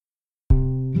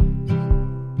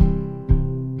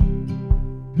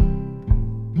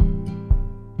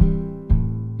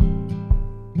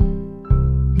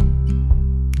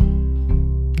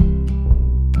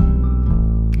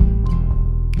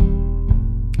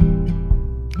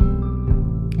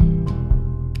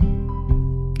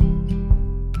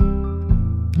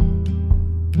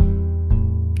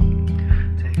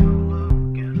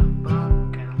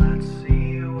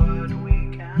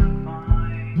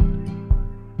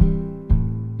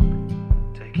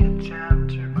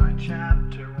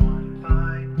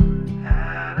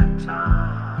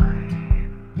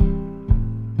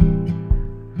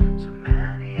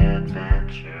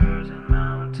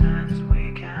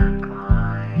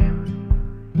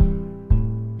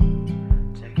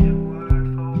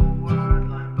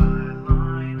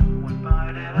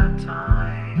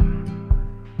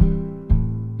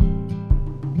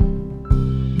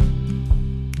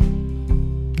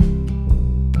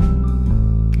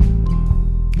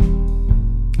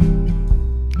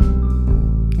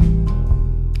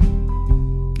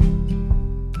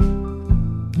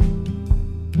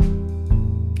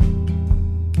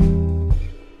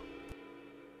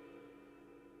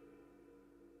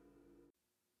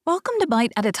Welcome to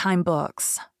Bite at a Time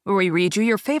Books, where we read you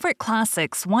your favorite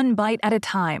classics one bite at a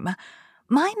time.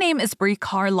 My name is Brie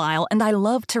Carlisle, and I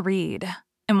love to read,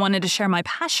 and wanted to share my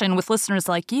passion with listeners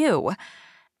like you.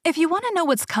 If you want to know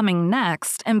what's coming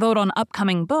next and vote on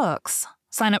upcoming books,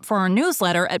 sign up for our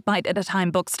newsletter at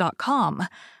biteatatimebooks.com.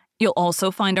 You'll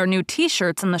also find our new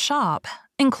t-shirts in the shop,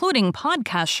 including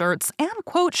podcast shirts and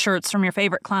quote shirts from your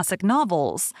favorite classic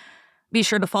novels. Be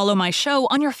sure to follow my show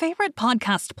on your favorite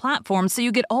podcast platform so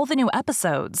you get all the new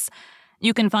episodes.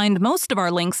 You can find most of our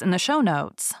links in the show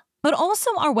notes, but also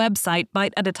our website,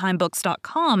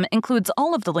 biteatatimebooks.com, includes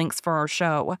all of the links for our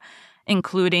show,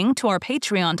 including to our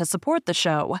Patreon to support the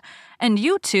show, and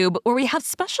YouTube, where we have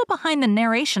special behind the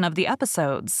narration of the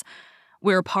episodes.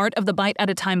 We're part of the Bite at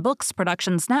a Time Books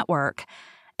Productions Network.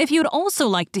 If you'd also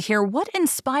like to hear what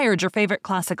inspired your favorite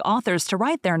classic authors to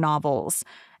write their novels,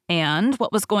 and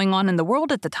what was going on in the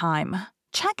world at the time,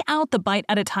 check out the Bite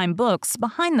at a Time Books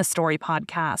Behind the Story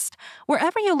podcast,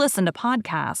 wherever you listen to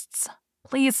podcasts.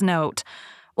 Please note,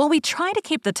 while we try to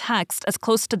keep the text as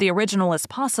close to the original as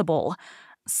possible,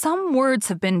 some words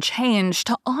have been changed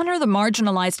to honor the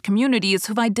marginalized communities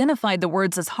who've identified the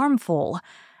words as harmful,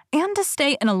 and to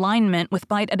stay in alignment with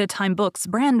Bite at a Time Books'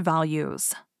 brand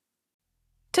values.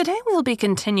 Today we'll be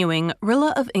continuing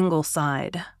Rilla of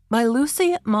Ingleside by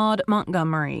Lucy Maud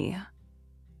Montgomery.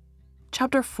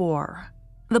 Chapter 4.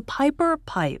 The Piper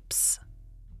Pipes.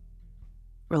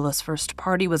 Rilla's first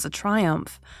party was a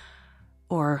triumph.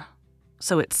 Or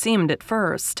so it seemed at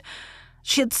first.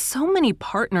 She had so many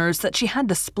partners that she had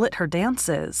to split her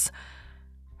dances.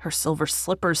 Her silver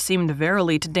slippers seemed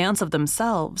verily to dance of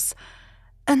themselves,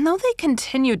 and though they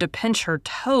continued to pinch her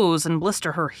toes and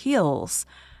blister her heels,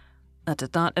 that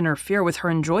did not interfere with her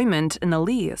enjoyment in the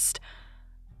least.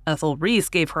 Ethel Reese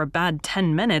gave her a bad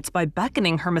 10 minutes by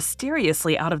beckoning her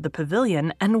mysteriously out of the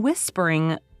pavilion and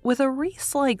whispering, with a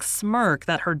Reese-like smirk,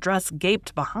 that her dress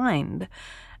gaped behind,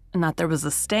 and that there was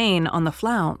a stain on the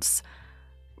flounce.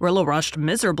 Rilla rushed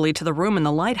miserably to the room in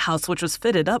the lighthouse which was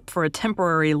fitted up for a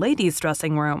temporary ladies'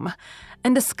 dressing room,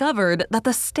 and discovered that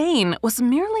the stain was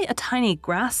merely a tiny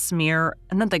grass smear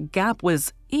and that the gap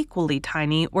was equally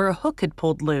tiny where a hook had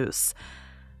pulled loose.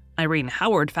 Irene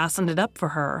Howard fastened it up for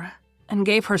her and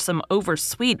gave her some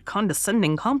oversweet,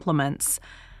 condescending compliments.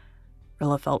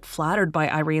 Rilla felt flattered by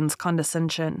Irene's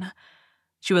condescension.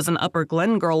 She was an Upper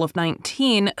Glen girl of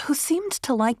 19 who seemed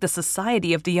to like the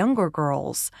society of the younger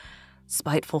girls.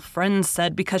 Spiteful friends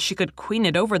said because she could queen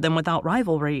it over them without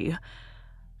rivalry.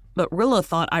 But Rilla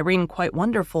thought Irene quite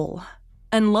wonderful,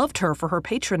 and loved her for her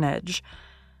patronage.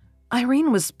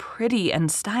 Irene was pretty and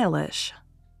stylish.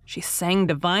 She sang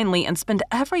divinely and spent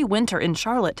every winter in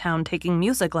Charlottetown taking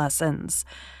music lessons.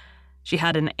 She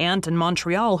had an aunt in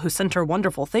Montreal who sent her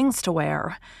wonderful things to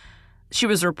wear. She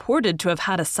was reported to have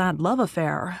had a sad love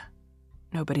affair.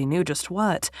 Nobody knew just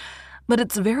what, but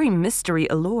its very mystery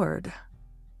allured.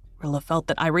 Rilla felt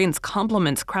that Irene's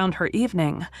compliments crowned her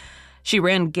evening. She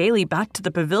ran gaily back to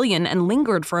the pavilion and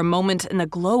lingered for a moment in the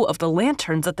glow of the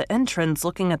lanterns at the entrance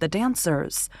looking at the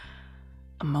dancers.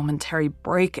 A momentary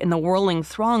break in the whirling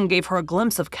throng gave her a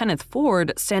glimpse of Kenneth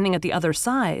Ford standing at the other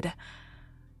side.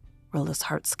 Rilla's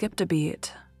heart skipped a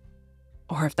beat.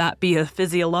 Or if that be a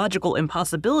physiological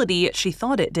impossibility, she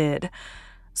thought it did.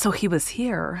 So he was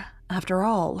here, after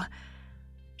all.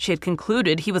 She had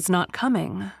concluded he was not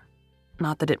coming.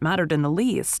 Not that it mattered in the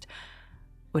least.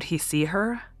 Would he see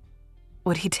her?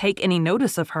 Would he take any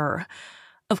notice of her?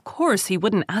 Of course he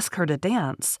wouldn't ask her to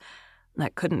dance.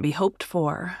 That couldn't be hoped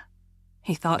for.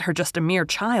 He thought her just a mere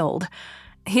child.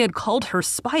 He had called her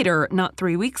Spider not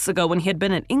 3 weeks ago when he had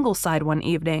been at Ingleside one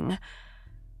evening.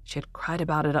 She had cried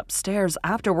about it upstairs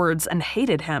afterwards and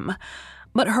hated him,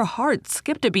 but her heart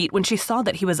skipped a beat when she saw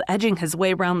that he was edging his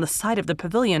way round the side of the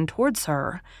pavilion towards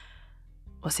her.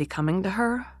 Was he coming to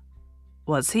her?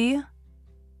 Was he?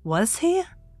 Was he?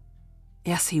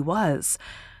 Yes, he was.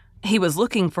 He was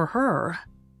looking for her.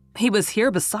 He was here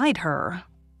beside her.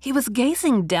 He was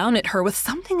gazing down at her with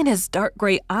something in his dark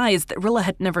gray eyes that Rilla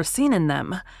had never seen in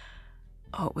them.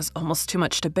 Oh, it was almost too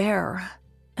much to bear.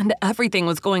 And everything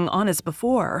was going on as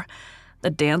before.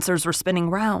 The dancers were spinning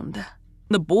round.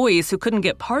 The boys who couldn't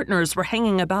get partners were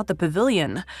hanging about the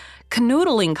pavilion.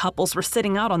 Canoodling couples were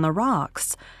sitting out on the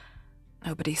rocks.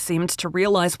 Nobody seemed to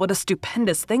realize what a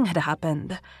stupendous thing had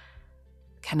happened.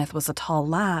 Kenneth was a tall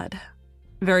lad,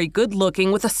 very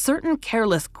good-looking, with a certain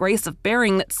careless grace of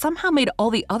bearing that somehow made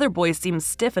all the other boys seem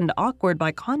stiff and awkward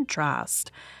by contrast.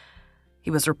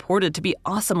 He was reported to be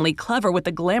awesomely clever with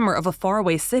the glamour of a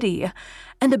faraway city,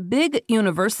 and a big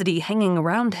university hanging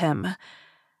around him.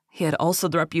 He had also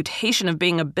the reputation of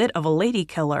being a bit of a lady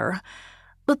killer,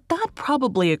 but that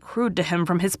probably accrued to him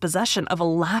from his possession of a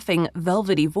laughing,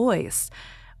 velvety voice,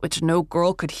 which no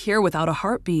girl could hear without a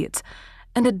heartbeat,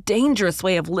 and a dangerous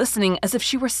way of listening as if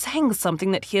she were saying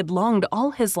something that he had longed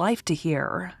all his life to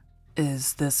hear.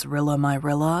 "Is this Rilla, my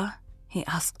Rilla?" he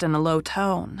asked in a low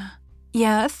tone.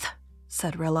 "Yes,"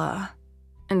 said Rilla,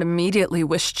 and immediately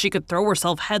wished she could throw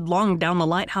herself headlong down the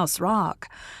lighthouse rock,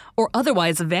 or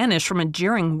otherwise vanish from a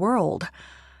jeering world.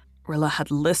 Rilla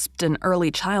had lisped in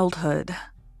early childhood,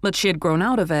 but she had grown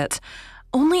out of it.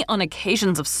 Only on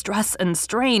occasions of stress and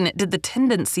strain did the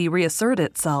tendency reassert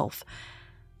itself.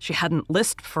 She hadn't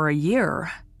lisped for a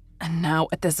year, and now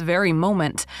at this very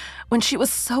moment, when she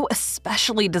was so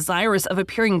especially desirous of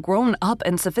appearing grown up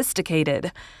and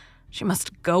sophisticated, she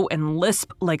must go and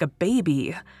lisp like a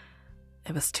baby.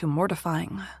 It was too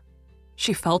mortifying.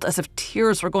 She felt as if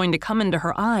tears were going to come into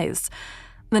her eyes.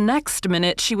 The next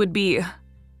minute she would be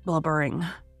blubbering.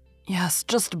 Yes,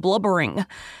 just blubbering.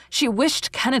 She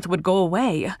wished Kenneth would go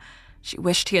away. She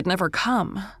wished he had never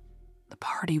come. The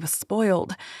party was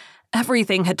spoiled.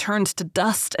 Everything had turned to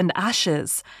dust and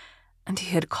ashes, and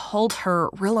he had called her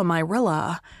Rilla, my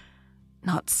Rilla.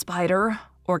 Not Spider,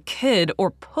 or Kid, or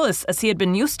Puss, as he had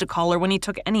been used to call her when he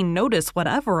took any notice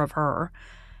whatever of her.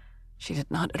 She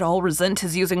did not at all resent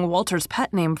his using Walter's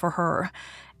pet name for her.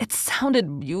 It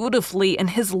sounded beautifully in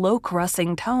his low,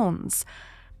 caressing tones,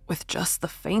 with just the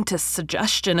faintest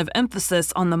suggestion of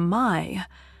emphasis on the my.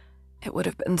 It would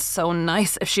have been so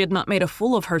nice if she had not made a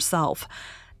fool of herself.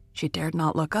 She dared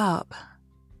not look up,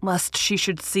 lest she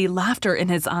should see laughter in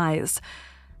his eyes.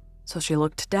 So she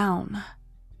looked down,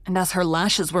 and as her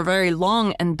lashes were very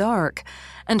long and dark,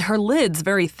 and her lids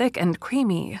very thick and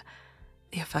creamy,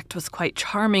 the effect was quite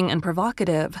charming and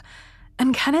provocative,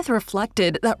 and Kenneth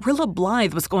reflected that Rilla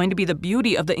Blythe was going to be the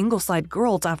beauty of the Ingleside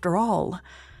girls after all.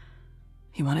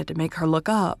 He wanted to make her look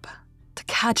up, to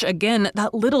catch again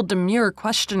that little demure,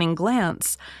 questioning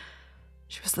glance.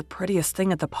 She was the prettiest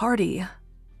thing at the party.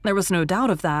 There was no doubt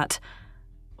of that.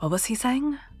 What was he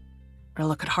saying?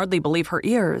 Rilla could hardly believe her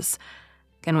ears.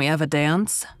 "Can we have a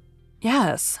dance?"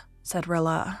 "Yes," said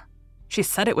Rilla. She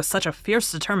said it with such a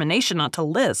fierce determination not to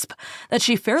lisp that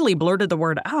she fairly blurted the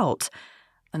word out.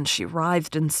 Then she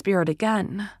writhed in spirit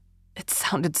again. It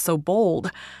sounded so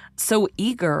bold, so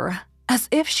eager, as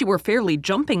if she were fairly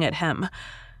jumping at him.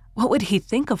 What would he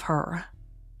think of her?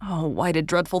 Oh, why did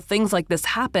dreadful things like this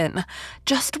happen,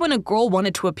 just when a girl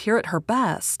wanted to appear at her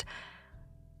best?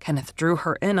 Kenneth drew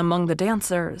her in among the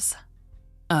dancers.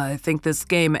 "I think this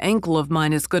game ankle of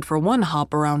mine is good for one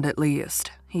hop around at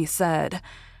least," he said.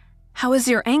 "How is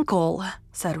your ankle?"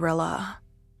 said Rilla.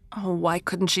 Oh, why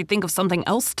couldn't she think of something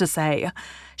else to say?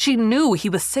 She knew he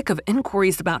was sick of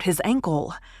inquiries about his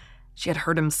ankle. She had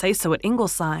heard him say so at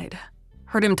Ingleside.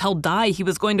 Heard him tell Di he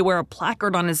was going to wear a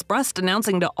placard on his breast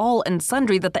announcing to all and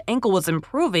sundry that the ankle was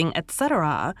improving,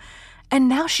 etc. And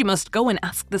now she must go and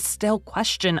ask this stale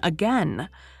question again.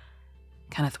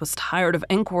 Kenneth was tired of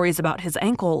inquiries about his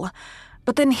ankle,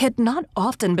 but then he had not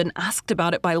often been asked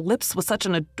about it by lips with such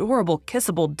an adorable,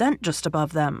 kissable dent just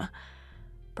above them.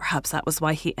 Perhaps that was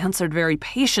why he answered very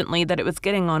patiently that it was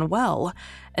getting on well,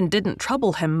 and didn't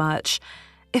trouble him much,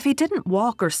 if he didn't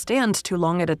walk or stand too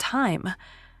long at a time.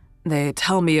 "They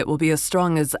tell me it will be as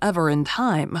strong as ever in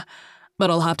time,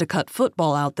 but I'll have to cut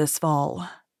football out this fall."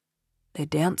 They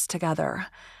danced together,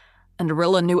 and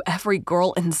Rilla knew every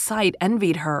girl in sight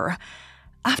envied her.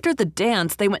 After the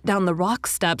dance, they went down the rock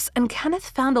steps, and Kenneth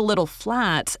found a little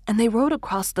flat, and they rowed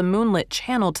across the moonlit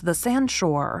channel to the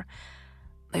sandshore.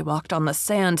 They walked on the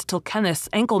sand till Kenneth's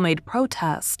ankle made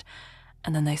protest,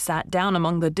 and then they sat down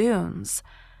among the dunes.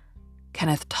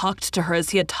 Kenneth talked to her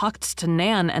as he had talked to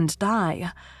Nan and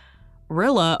Di.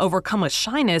 Rilla, overcome with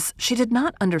shyness, she did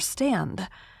not understand,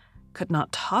 could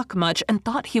not talk much, and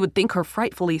thought he would think her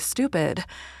frightfully stupid.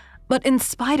 But in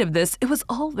spite of this, it was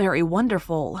all very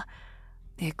wonderful.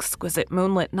 The exquisite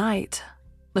moonlit night,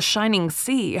 the shining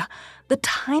sea, the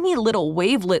tiny little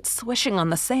wavelets swishing on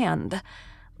the sand,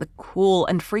 the cool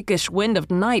and freakish wind of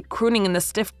night crooning in the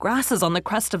stiff grasses on the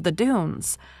crest of the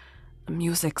dunes, the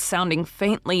music sounding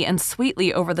faintly and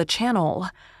sweetly over the channel.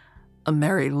 "A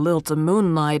merry lilt o'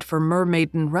 moonlight for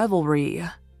mermaiden revelry,"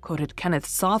 quoted Kenneth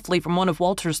softly from one of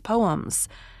Walter's poems.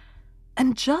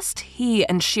 And just he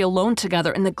and she alone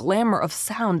together in the glamour of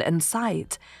sound and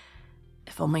sight.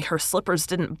 If only her slippers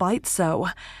didn't bite so,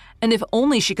 and if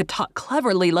only she could talk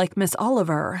cleverly like Miss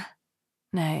Oliver.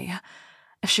 Nay,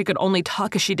 if she could only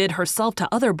talk as she did herself to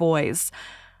other boys.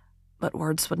 But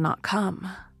words would not come.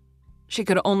 She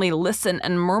could only listen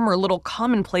and murmur little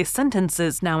commonplace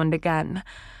sentences now and again.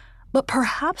 But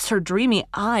perhaps her dreamy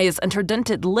eyes and her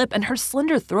dented lip and her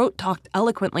slender throat talked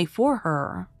eloquently for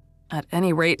her. At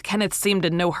any rate, Kenneth seemed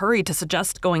in no hurry to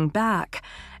suggest going back,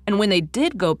 and when they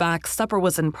did go back, supper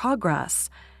was in progress.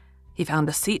 He found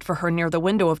a seat for her near the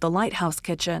window of the lighthouse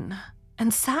kitchen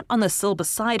and sat on the sill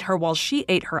beside her while she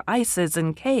ate her ices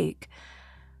and cake.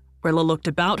 Rilla looked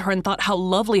about her and thought how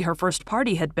lovely her first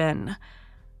party had been.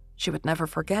 She would never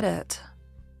forget it.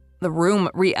 The room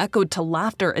re-echoed to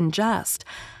laughter and jest.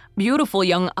 Beautiful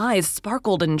young eyes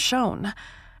sparkled and shone.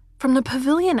 From the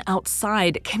pavilion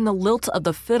outside came the lilt of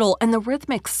the fiddle and the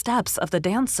rhythmic steps of the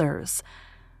dancers.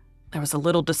 There was a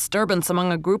little disturbance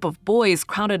among a group of boys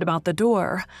crowded about the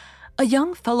door. A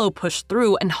young fellow pushed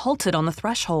through and halted on the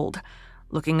threshold,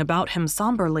 looking about him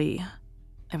somberly.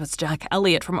 It was Jack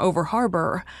Elliott from Over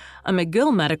Harbor, a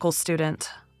McGill medical student,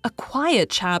 a quiet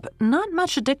chap not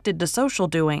much addicted to social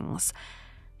doings.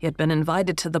 He had been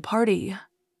invited to the party,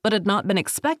 but had not been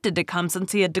expected to come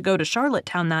since he had to go to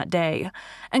Charlottetown that day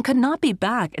and could not be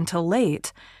back until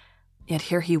late. Yet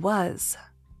here he was,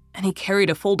 and he carried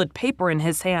a folded paper in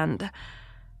his hand.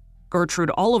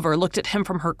 Gertrude Oliver looked at him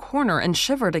from her corner and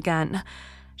shivered again.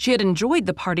 She had enjoyed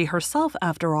the party herself,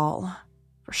 after all,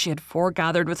 for she had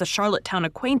foregathered with a Charlottetown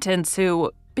acquaintance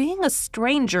who, being a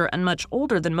stranger and much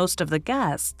older than most of the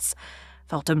guests,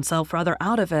 felt himself rather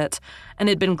out of it, and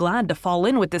had been glad to fall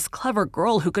in with this clever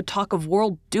girl who could talk of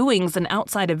world doings and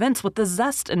outside events with the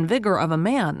zest and vigor of a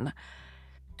man.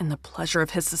 In the pleasure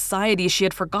of his society, she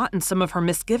had forgotten some of her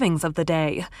misgivings of the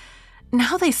day.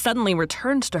 Now they suddenly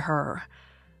returned to her.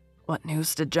 What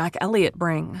news did Jack Elliott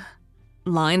bring?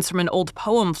 Lines from an old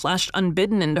poem flashed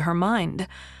unbidden into her mind.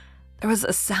 There was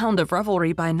a sound of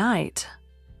revelry by night.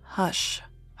 Hush,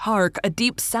 hark, a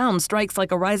deep sound strikes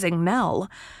like a rising knell.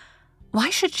 Why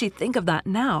should she think of that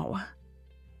now?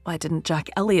 Why didn't Jack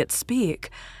Elliott speak?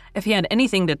 If he had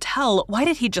anything to tell, why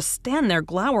did he just stand there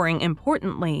glowering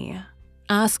importantly?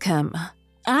 Ask him,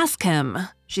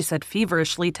 she said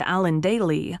feverishly to Alan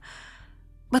Daly.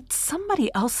 But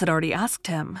somebody else had already asked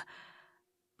him.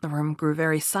 The room grew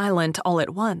very silent all at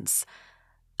once.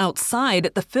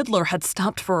 Outside, the fiddler had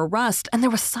stopped for a rest, and there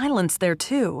was silence there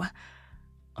too.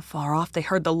 Far off, they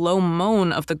heard the low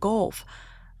moan of the Gulf,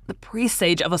 the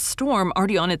presage of a storm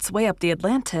already on its way up the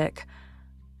Atlantic.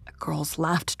 A girl's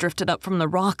laugh drifted up from the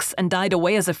rocks and died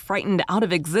away as if frightened out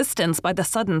of existence by the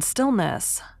sudden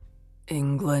stillness.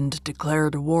 "England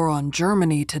declared war on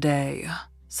Germany today,"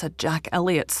 said Jack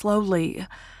Elliott slowly.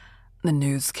 "The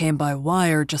news came by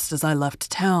wire just as I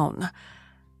left town."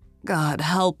 "God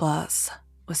help us,"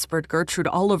 whispered Gertrude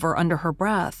Oliver under her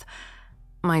breath.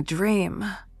 My dream.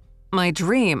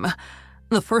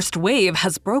 The first wave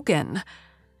has broken."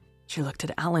 She looked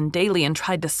at Alan Daly and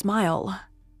tried to smile.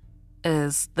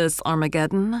 "Is this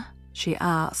Armageddon?" she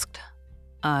asked.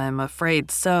 "I'm afraid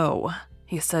so,"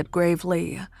 he said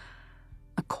gravely.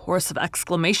 A chorus of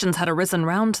exclamations had arisen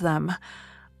round them.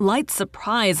 Light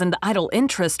surprise and idle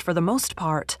interest for the most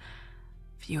part.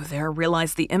 Few there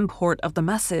realized the import of the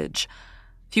message.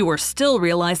 Fewer still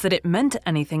realized that it meant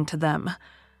anything to them.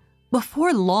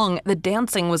 Before long, the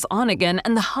dancing was on again,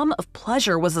 and the hum of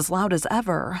pleasure was as loud as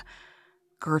ever.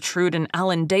 Gertrude and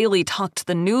Alan Daly talked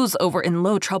the news over in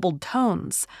low, troubled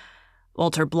tones.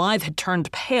 Walter Blythe had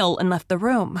turned pale and left the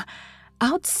room.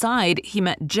 Outside, he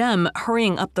met Jem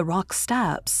hurrying up the rock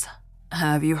steps.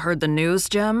 "Have you heard the news,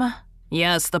 Jem?"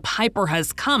 "Yes, the Piper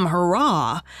has come,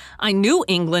 hurrah! I knew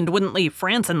England wouldn't leave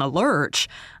France in the lurch.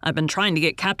 I've been trying to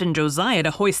get Captain Josiah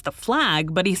to hoist the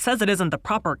flag, but he says it isn't the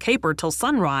proper caper till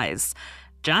sunrise.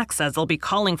 Jack says they'll be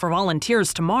calling for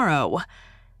volunteers tomorrow."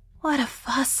 "What a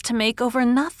fuss to make over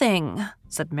nothing,"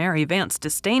 said Mary Vance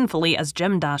disdainfully as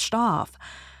Jem dashed off.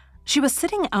 She was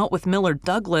sitting out with Millard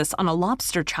Douglas on a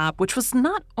lobster trap, which was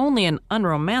not only an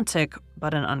unromantic,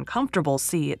 but an uncomfortable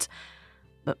seat.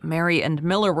 But Mary and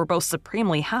Miller were both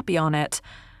supremely happy on it.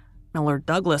 Millard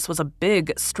Douglas was a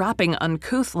big, strapping,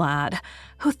 uncouth lad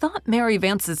who thought Mary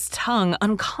Vance's tongue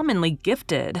uncommonly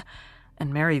gifted,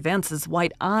 and Mary Vance's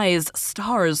white eyes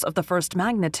stars of the first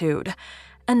magnitude,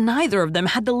 and neither of them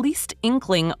had the least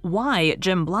inkling why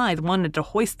Jim Blythe wanted to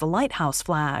hoist the lighthouse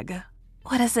flag.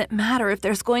 "What does it matter if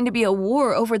there's going to be a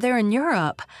war over there in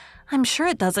Europe? I'm sure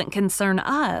it doesn't concern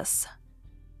us."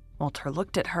 Walter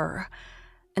looked at her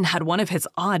and had one of his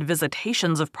odd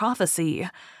visitations of prophecy.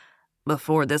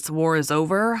 "Before this war is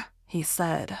over," he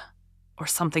said, or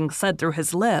something said through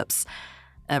his lips,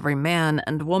 "every man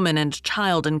and woman and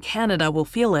child in Canada will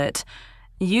feel it.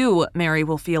 You, Mary,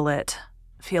 will feel it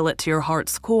to your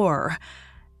heart's core.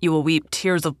 You will weep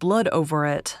tears of blood over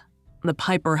it. The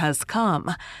Piper has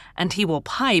come, and he will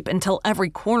pipe until every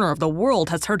corner of the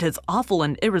world has heard his awful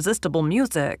and irresistible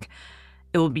music.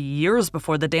 It will be years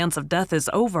before the dance of death is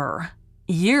over.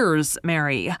 Years,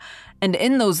 Mary. And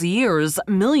in those years,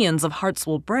 millions of hearts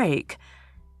will break.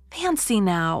 Fancy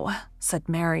now, said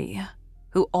Mary,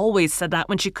 who always said that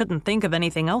when she couldn't think of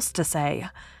anything else to say.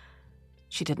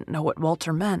 She didn't know what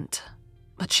Walter meant,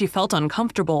 but she felt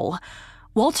uncomfortable.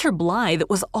 Walter Blythe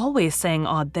was always saying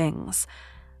odd things.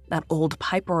 That old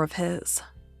piper of his.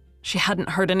 She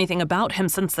hadn't heard anything about him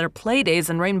since their play days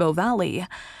in Rainbow Valley,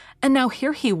 and now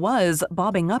here he was,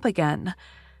 bobbing up again.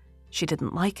 She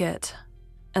didn't like it,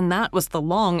 and that was the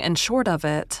long and short of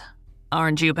it.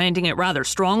 "Aren't you painting it rather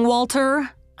strong,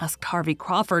 Walter?" asked Harvey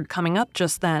Crawford, coming up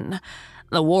just then.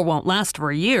 "The war won't last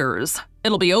for years.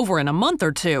 It'll be over in a month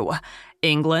or two.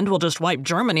 England will just wipe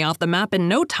Germany off the map in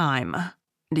no time.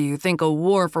 Do you think a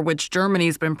war for which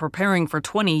Germany's been preparing for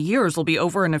 20 years will be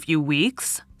over in a few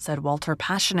weeks?" said Walter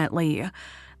passionately.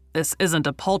 "This isn't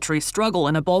a paltry struggle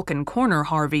in a Balkan corner,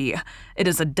 Harvey. It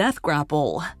is a death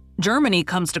grapple. Germany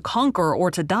comes to conquer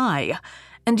or to die.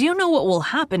 And do you know what will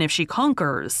happen if she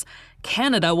conquers?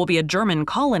 Canada will be a German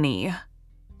colony."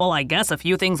 "Well, I guess a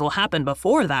few things will happen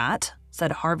before that,"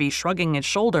 said Harvey, shrugging his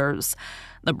shoulders.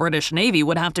 "The British Navy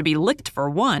would have to be licked for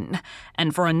one.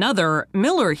 And for another,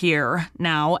 Miller here,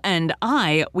 now, and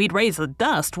we'd raise the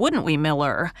dust, wouldn't we,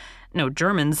 Miller? No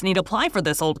Germans need apply for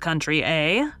this old country,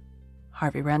 eh?"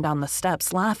 Harvey ran down the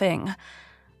steps, laughing.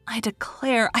 "I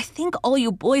declare, I think all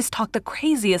you boys talk the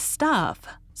craziest stuff,"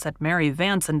 said Mary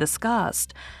Vance in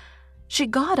disgust. She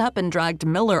got up and dragged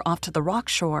Miller off to the rock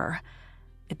shore.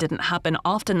 It didn't happen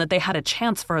often that they had a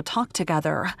chance for a talk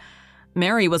together.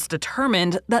 Mary was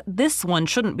determined that this one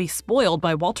shouldn't be spoiled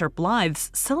by Walter Blythe's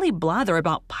silly blather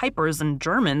about pipers and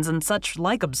Germans and such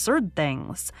like absurd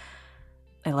things.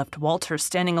 They left Walter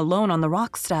standing alone on the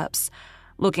rock steps,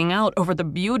 looking out over the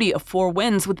beauty of Four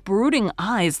Winds with brooding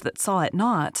eyes that saw it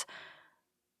not.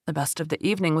 The best of the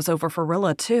evening was over for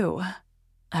Rilla, too.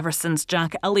 Ever since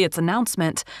Jack Elliott's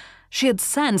announcement, she had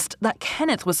sensed that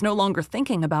Kenneth was no longer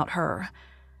thinking about her.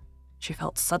 She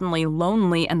felt suddenly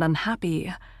lonely and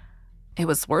unhappy. It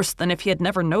was worse than if he had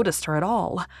never noticed her at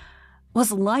all.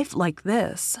 Was life like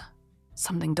this?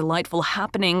 Something delightful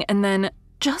happening, and then,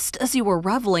 just as you were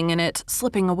reveling in it,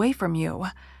 slipping away from you.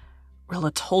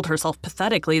 Rilla told herself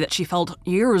pathetically that she felt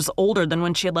years older than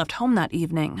when she had left home that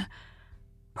evening.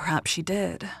 Perhaps she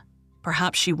did.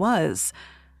 Perhaps she was.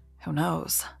 Who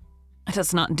knows? It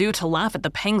does not do to laugh at the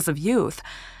pangs of youth.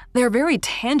 They are very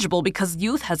tangible because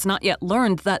youth has not yet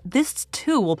learned that this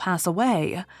too will pass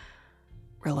away.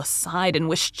 Rilla sighed and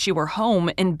wished she were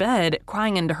home, in bed,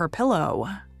 crying into her pillow.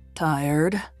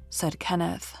 "Tired?" said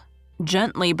Kenneth.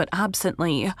 Gently but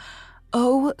absently.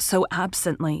 Oh, so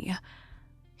absently.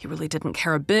 He really didn't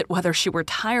care a bit whether she were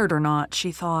tired or not,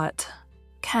 she thought.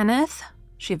 "Kenneth,"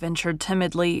 she ventured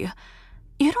timidly,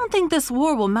 "you don't think this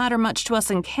war will matter much to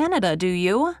us in Canada, do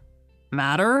you?"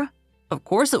 "Matter? Of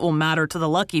course it will matter to the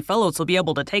lucky fellows who'll be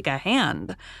able to take a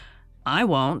hand. I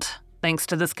won't, thanks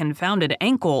to this confounded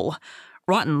ankle.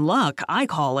 Rotten luck, I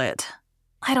call it."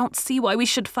 "I don't see why we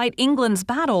should fight England's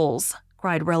battles,"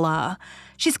 cried Rilla.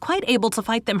 "She's quite able to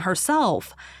fight them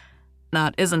herself."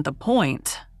 "That isn't the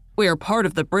point. We are part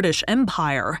of the British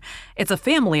Empire. It's a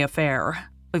family affair.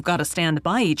 We've got to stand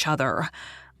by each other.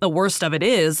 The worst of it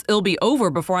is, it'll be over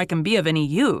before I can be of any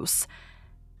use."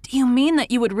 "Do you mean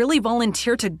that you would really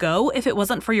volunteer to go if it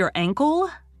wasn't for your ankle?"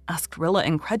 asked Rilla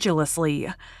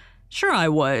incredulously. "Sure I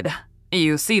would.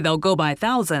 You see, they'll go by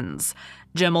thousands.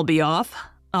 Jim'll be off.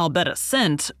 I'll bet a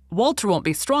cent. Walter won't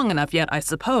be strong enough yet, I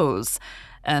suppose.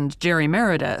 And Jerry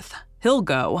Meredith, he'll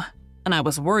go. And I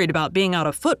was worried about being out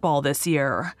of football this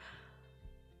year."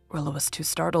 Rilla was too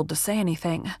startled to say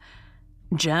anything.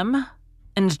 Jem?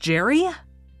 And Jerry?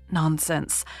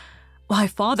 Nonsense. Why,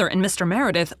 Father and Mr.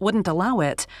 Meredith wouldn't allow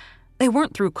it. They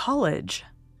weren't through college.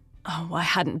 Oh, why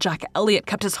hadn't Jack Elliott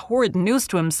kept his horrid news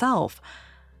to himself?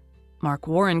 Mark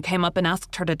Warren came up and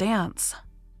asked her to dance.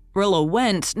 Rilla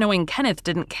went, knowing Kenneth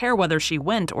didn't care whether she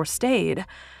went or stayed.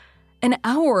 An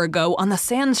hour ago, on the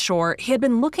sands shore, he had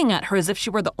been looking at her as if she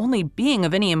were the only being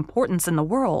of any importance in the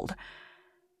world.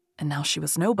 And now she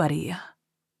was nobody.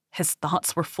 His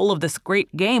thoughts were full of this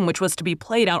great game which was to be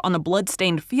played out on the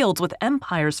blood-stained fields with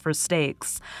empires for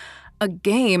stakes. A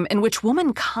game in which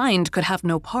womankind could have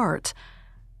no part.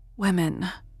 Women,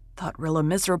 thought Rilla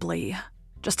miserably,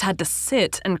 just had to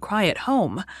sit and cry at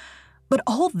home. But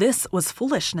all this was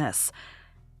foolishness.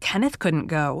 Kenneth couldn't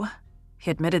go.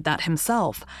 He admitted that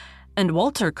himself. And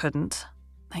Walter couldn't.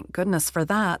 Thank goodness for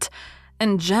that.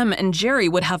 And Jem and Jerry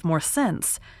would have more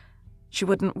sense. She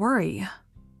wouldn't worry.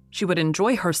 She would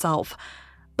enjoy herself.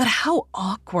 But how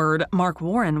awkward Mark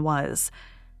Warren was.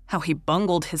 How he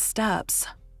bungled his steps.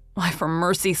 Why, for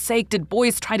mercy's sake, did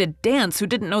boys try to dance who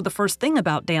didn't know the first thing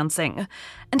about dancing,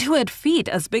 and who had feet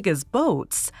as big as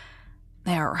boats?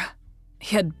 There.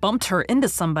 He had bumped her into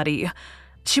somebody.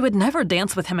 She would never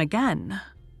dance with him again.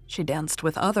 She danced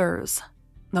with others.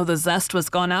 Though the zest was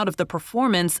gone out of the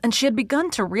performance, and she had begun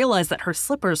to realize that her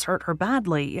slippers hurt her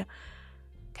badly.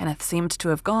 Kenneth seemed to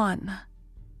have gone.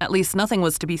 At least nothing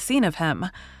was to be seen of him.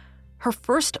 Her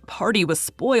first party was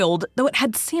spoiled, though it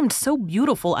had seemed so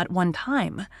beautiful at one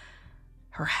time.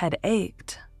 Her head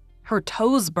ached. Her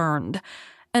toes burned.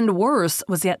 And worse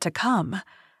was yet to come.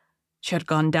 She had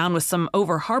gone down with some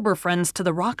over-harbor friends to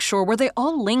the rock shore where they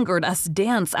all lingered as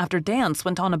dance after dance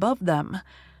went on above them.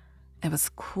 It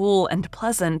was cool and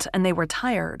pleasant, and they were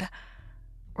tired.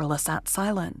 Rilla sat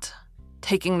silent,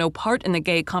 taking no part in the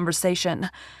gay conversation.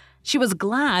 She was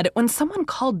glad when someone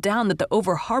called down that the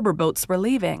over-harbor boats were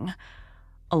leaving.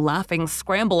 A laughing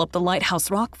scramble up the lighthouse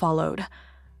rock followed.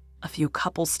 A few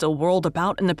couples still whirled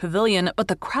about in the pavilion, but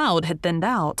the crowd had thinned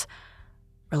out.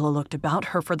 Rilla looked about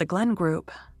her for the Glen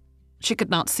group. She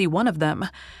could not see one of them.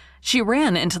 She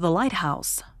ran into the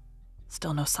lighthouse.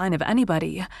 Still no sign of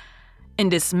anybody. In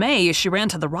dismay, she ran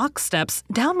to the rock steps,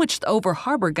 down which the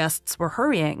over-harbor guests were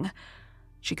hurrying.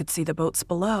 She could see the boats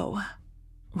below.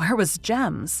 Where was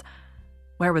Jem's?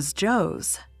 Where was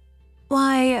Joe's?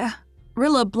 "Why,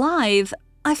 Rilla Blythe,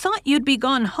 I thought you'd be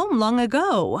gone home long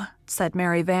ago," said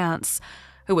Mary Vance,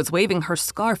 who was waving her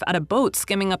scarf at a boat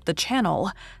skimming up the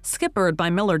channel, skippered by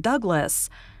Miller Douglas.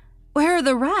 "Where are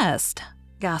the rest?"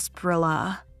 gasped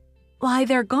Rilla. "Why,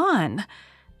 they're gone.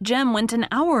 Jem went an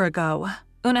hour ago.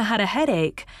 Una had a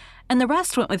headache, and the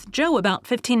rest went with Joe about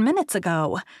 15 minutes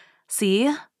ago.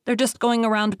 See, they're just going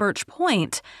around Birch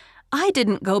Point. I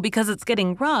didn't go because it's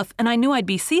getting rough, and I knew I'd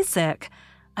be seasick.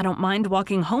 I don't mind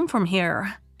walking home from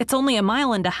here. It's only a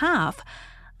mile and a half.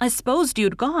 I supposed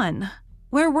you'd gone.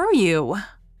 Where were you?"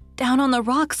 "Down on the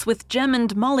rocks with Jem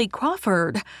and Molly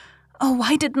Crawford. Oh,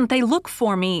 why didn't they look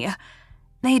for me?"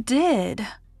 "They did,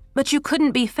 but you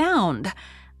couldn't be found.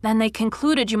 Then they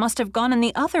concluded you must have gone in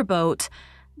the other boat.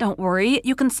 Don't worry,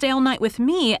 you can stay all night with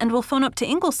me, and we'll phone up to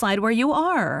Ingleside where you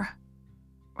are."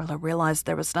 Rilla realized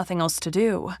there was nothing else to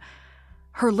do.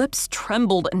 Her lips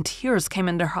trembled and tears came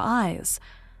into her eyes.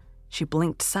 She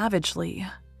blinked savagely.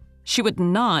 She would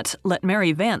not let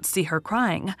Mary Vance see her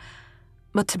crying.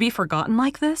 But to be forgotten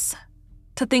like this?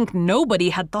 To think nobody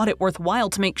had thought it worthwhile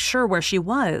to make sure where she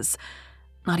was.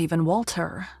 Not even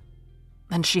Walter.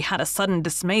 Then she had a sudden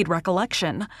dismayed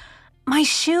recollection. "My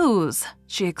shoes!"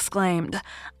 she exclaimed.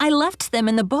 "I left them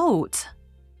in the boat."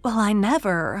 "Well, I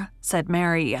never," said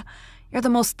Mary. "You're the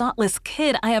most thoughtless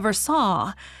kid I ever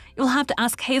saw. You'll have to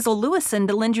ask Hazel Lewison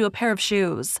to lend you a pair of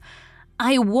shoes."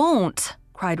 "I won't,"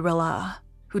 cried Rilla,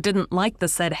 who didn't like the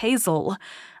said Hazel.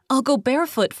 "I'll go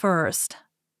barefoot first."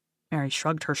 Mary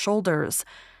shrugged her shoulders.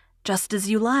 "Just as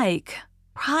you like.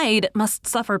 Pride must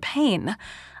suffer pain.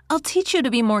 I'll teach you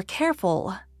to be more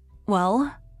careful.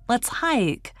 Well, let's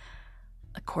hike."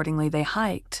 Accordingly, they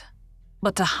hiked.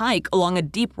 But to hike along a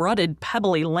deep-rutted,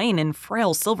 pebbly lane in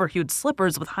frail silver-hued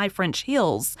slippers with high French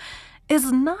heels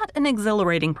is not an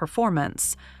exhilarating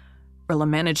performance. Rilla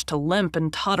managed to limp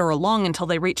and totter along until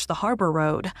they reached the harbor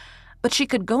road, but she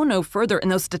could go no further in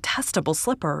those detestable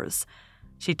slippers.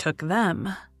 She took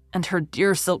them and her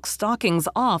dear silk stockings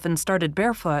off and started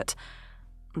barefoot.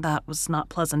 That was not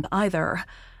pleasant either.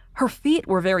 Her feet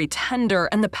were very tender,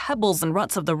 and the pebbles and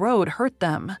ruts of the road hurt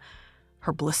them.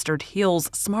 Her blistered heels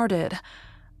smarted,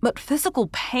 but physical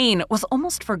pain was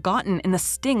almost forgotten in the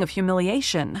sting of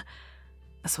humiliation.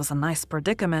 This was a nice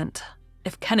predicament.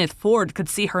 If Kenneth Ford could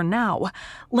see her now,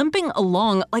 limping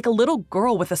along like a little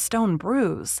girl with a stone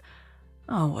bruise.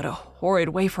 Oh, what a horrid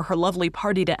way for her lovely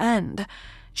party to end.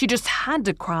 She just had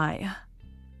to cry.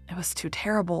 It was too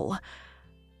terrible.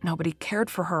 Nobody cared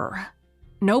for her.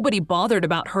 Nobody bothered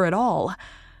about her at all.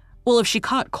 Well, if she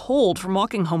caught cold from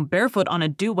walking home barefoot on a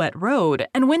dew-wet road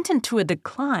and went into a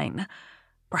decline,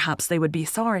 perhaps they would be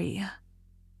sorry.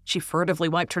 She furtively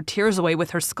wiped her tears away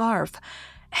with her scarf.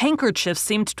 Handkerchiefs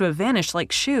seemed to have vanished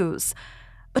like shoes,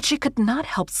 but she could not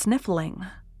help sniffling.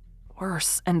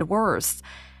 Worse and worse.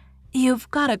 "You've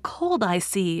got a cold, I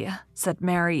see," said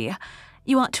Mary.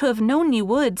 "You ought to have known you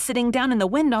would, sitting down in the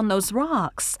wind on those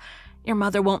rocks. Your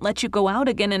mother won't let you go out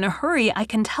again in a hurry, I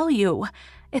can tell you.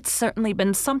 It's certainly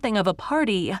been something of a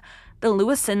party. The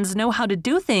Lewisons know how to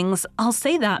do things, I'll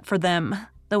say that for them,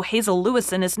 though Hazel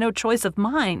Lewison is no choice of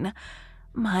mine.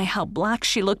 My, how black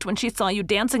she looked when she saw you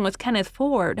dancing with Kenneth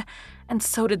Ford, and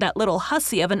so did that little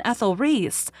hussy of an Ethel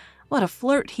Reese. What a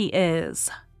flirt he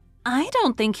is." "I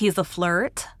don't think he's a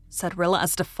flirt," said Rilla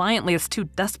as defiantly as two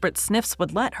desperate sniffs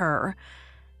would let her.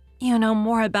 "You know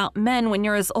more about men when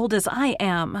you're as old as I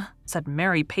am," said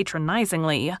Mary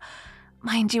patronizingly.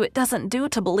 "Mind you, it doesn't do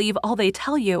to believe all they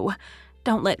tell you.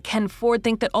 Don't let Ken Ford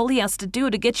think that all he has to do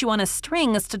to get you on a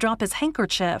string is to drop his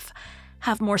handkerchief.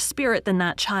 Have more spirit than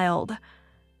that, child."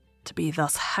 To be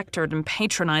thus hectored and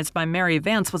patronized by Mary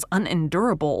Vance was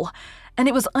unendurable, and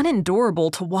it was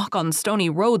unendurable to walk on stony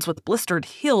roads with blistered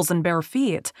heels and bare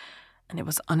feet. And it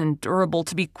was unendurable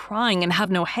to be crying and have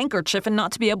no handkerchief and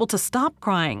not to be able to stop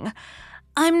crying.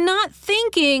 "I'm not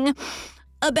thinking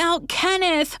about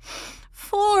Kenneth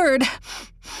Ford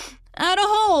at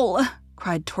all,"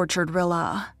 cried tortured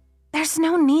Rilla. "There's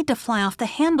no need to fly off the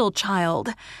handle,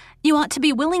 child. You ought to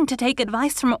be willing to take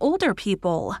advice from older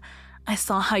people. I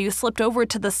saw how you slipped over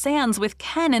to the sands with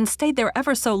Ken and stayed there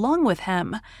ever so long with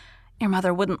him. Your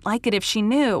mother wouldn't like it if she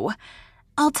knew.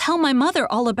 I'll tell my mother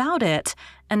all about it,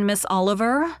 and Miss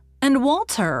Oliver, and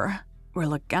Walter."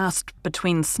 Rilla gasped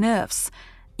between sniffs.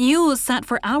 "You sat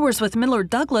for hours with Miller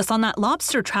Douglas on that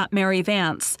lobster trap, Mary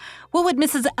Vance. What would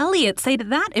Mrs. Elliott say to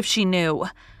that if she knew?"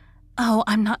 "Oh,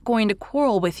 I'm not going to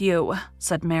quarrel with you,"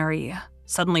 said Mary,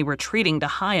 suddenly retreating to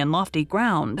high and lofty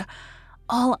ground.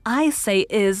 "All I say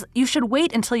is you should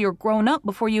wait until you're grown up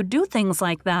before you do things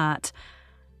like that."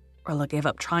 Rilla gave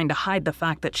up trying to hide the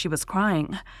fact that she was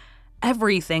crying.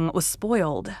 Everything was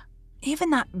spoiled.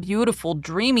 Even that beautiful,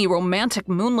 dreamy, romantic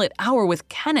moonlit hour with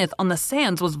Kenneth on the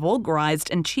sands was vulgarized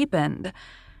and cheapened.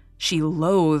 She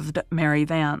loathed Mary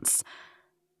Vance.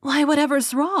 "Why,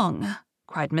 whatever's wrong?"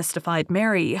 cried mystified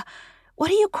Mary. "What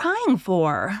are you crying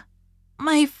for?"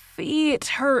 "My feet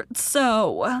hurt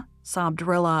so," sobbed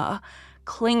Rilla,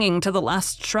 clinging to the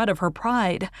last shred of her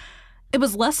pride. It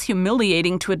was less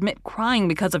humiliating to admit crying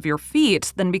because of your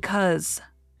feet than because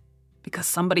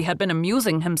somebody had been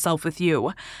amusing himself with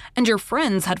you, and your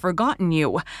friends had forgotten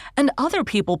you, and other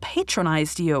people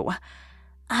patronized you.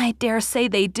 "I dare say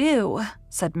they do,"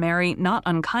 said Mary, not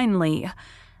unkindly.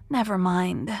 "Never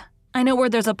mind. I know where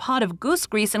there's a pot of goose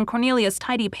grease in Cornelia's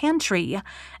tidy pantry,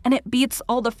 and it beats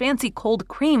all the fancy cold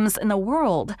creams in the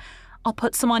world. I'll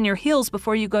put some on your heels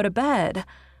before you go to bed."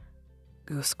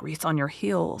 Goose grease on your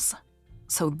heels.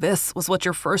 So this was what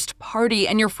your first party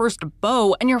and your first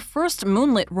beau and your first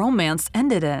moonlit romance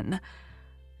ended in.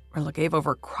 Rilla gave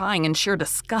over crying in sheer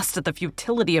disgust at the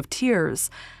futility of tears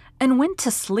and went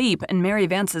to sleep in Mary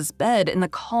Vance's bed in the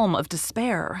calm of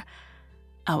despair.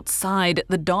 Outside,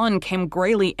 the dawn came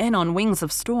grayly in on wings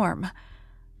of storm.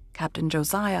 Captain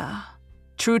Josiah,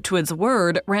 true to his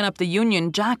word, ran up the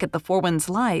Union Jack at the Four Winds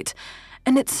Light,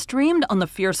 and it streamed on the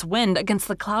fierce wind against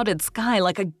the clouded sky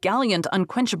like a gallant,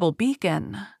 unquenchable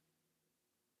beacon.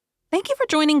 Thank you for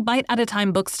joining Bite at a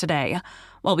Time Books today,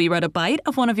 while we read a bite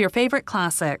of one of your favorite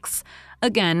classics.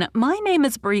 Again, my name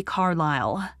is Bree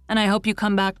Carlisle, and I hope you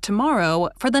come back tomorrow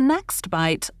for the next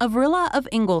bite of Rilla of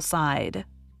Ingleside.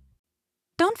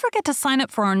 Don't forget to sign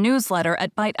up for our newsletter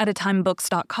at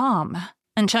biteatatimebooks.com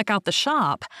and check out the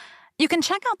shop. You can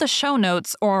check out the show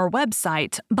notes or our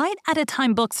website,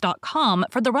 biteatatimebooks.com,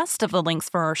 for the rest of the links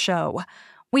for our show.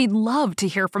 We'd love to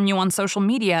hear from you on social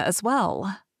media as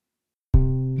well.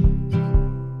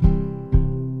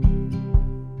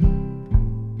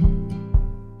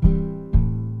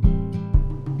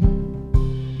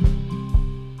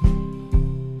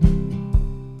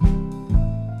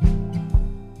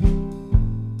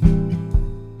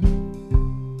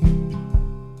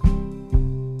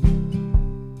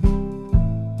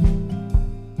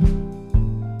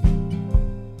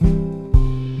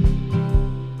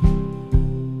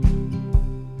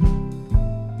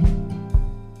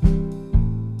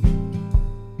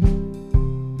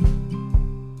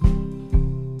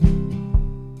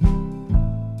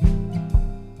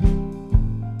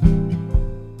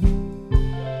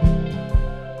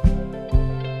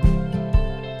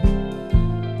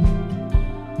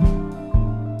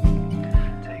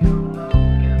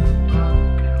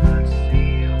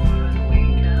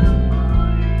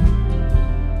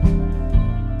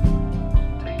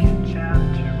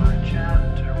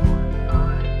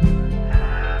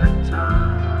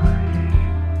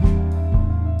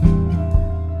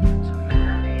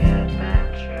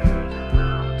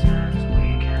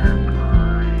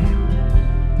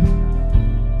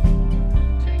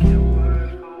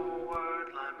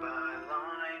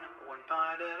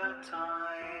 Time.